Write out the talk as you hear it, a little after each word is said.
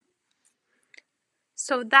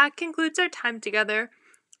So that concludes our time together.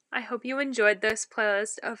 I hope you enjoyed this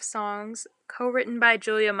playlist of songs co-written by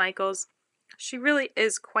Julia Michaels. She really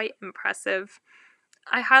is quite impressive.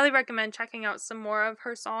 I highly recommend checking out some more of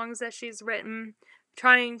her songs that she's written,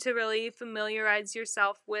 trying to really familiarize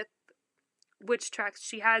yourself with which tracks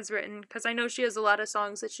she has written, because I know she has a lot of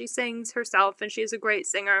songs that she sings herself, and she's a great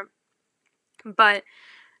singer. But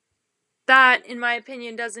that, in my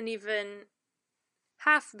opinion, doesn't even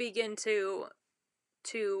half begin to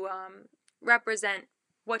represent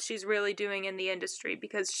what she's really doing in the industry,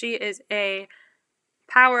 because she is a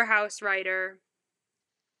powerhouse writer.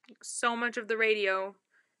 So much of the radio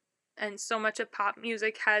and so much of pop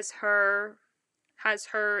music has her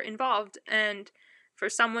involved, and for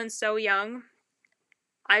someone so young,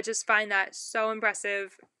 I just find that so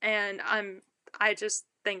impressive, and I just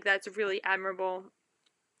think that's really admirable.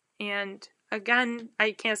 And again,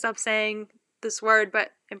 I can't stop saying this word,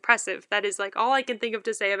 but impressive. That is like all I can think of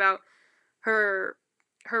to say about her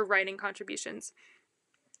writing contributions.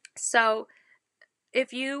 So,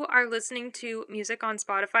 if you are listening to music on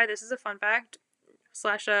Spotify, this is a fun fact /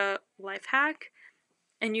 a life hack,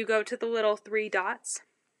 and you go to the little 3 dots,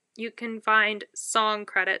 you can find song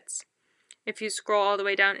credits. If you scroll all the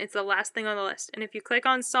way down, it's the last thing on the list. And if you click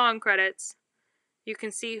on song credits, you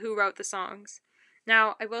can see who wrote the songs.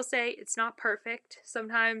 Now, I will say it's not perfect.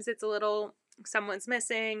 Sometimes it's a little, someone's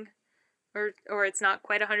missing, or it's not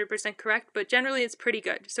quite 100% correct, but generally it's pretty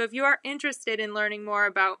good. So if you are interested in learning more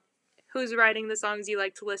about who's writing the songs you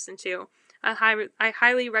like to listen to, I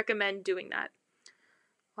highly recommend doing that.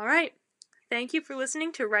 All right. Thank you for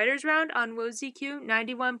listening to Writers Round on WOZQ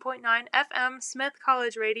 91.9 FM Smith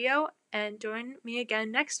College Radio, and join me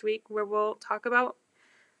again next week where we'll talk about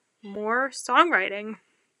more songwriting.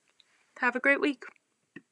 Have a great week.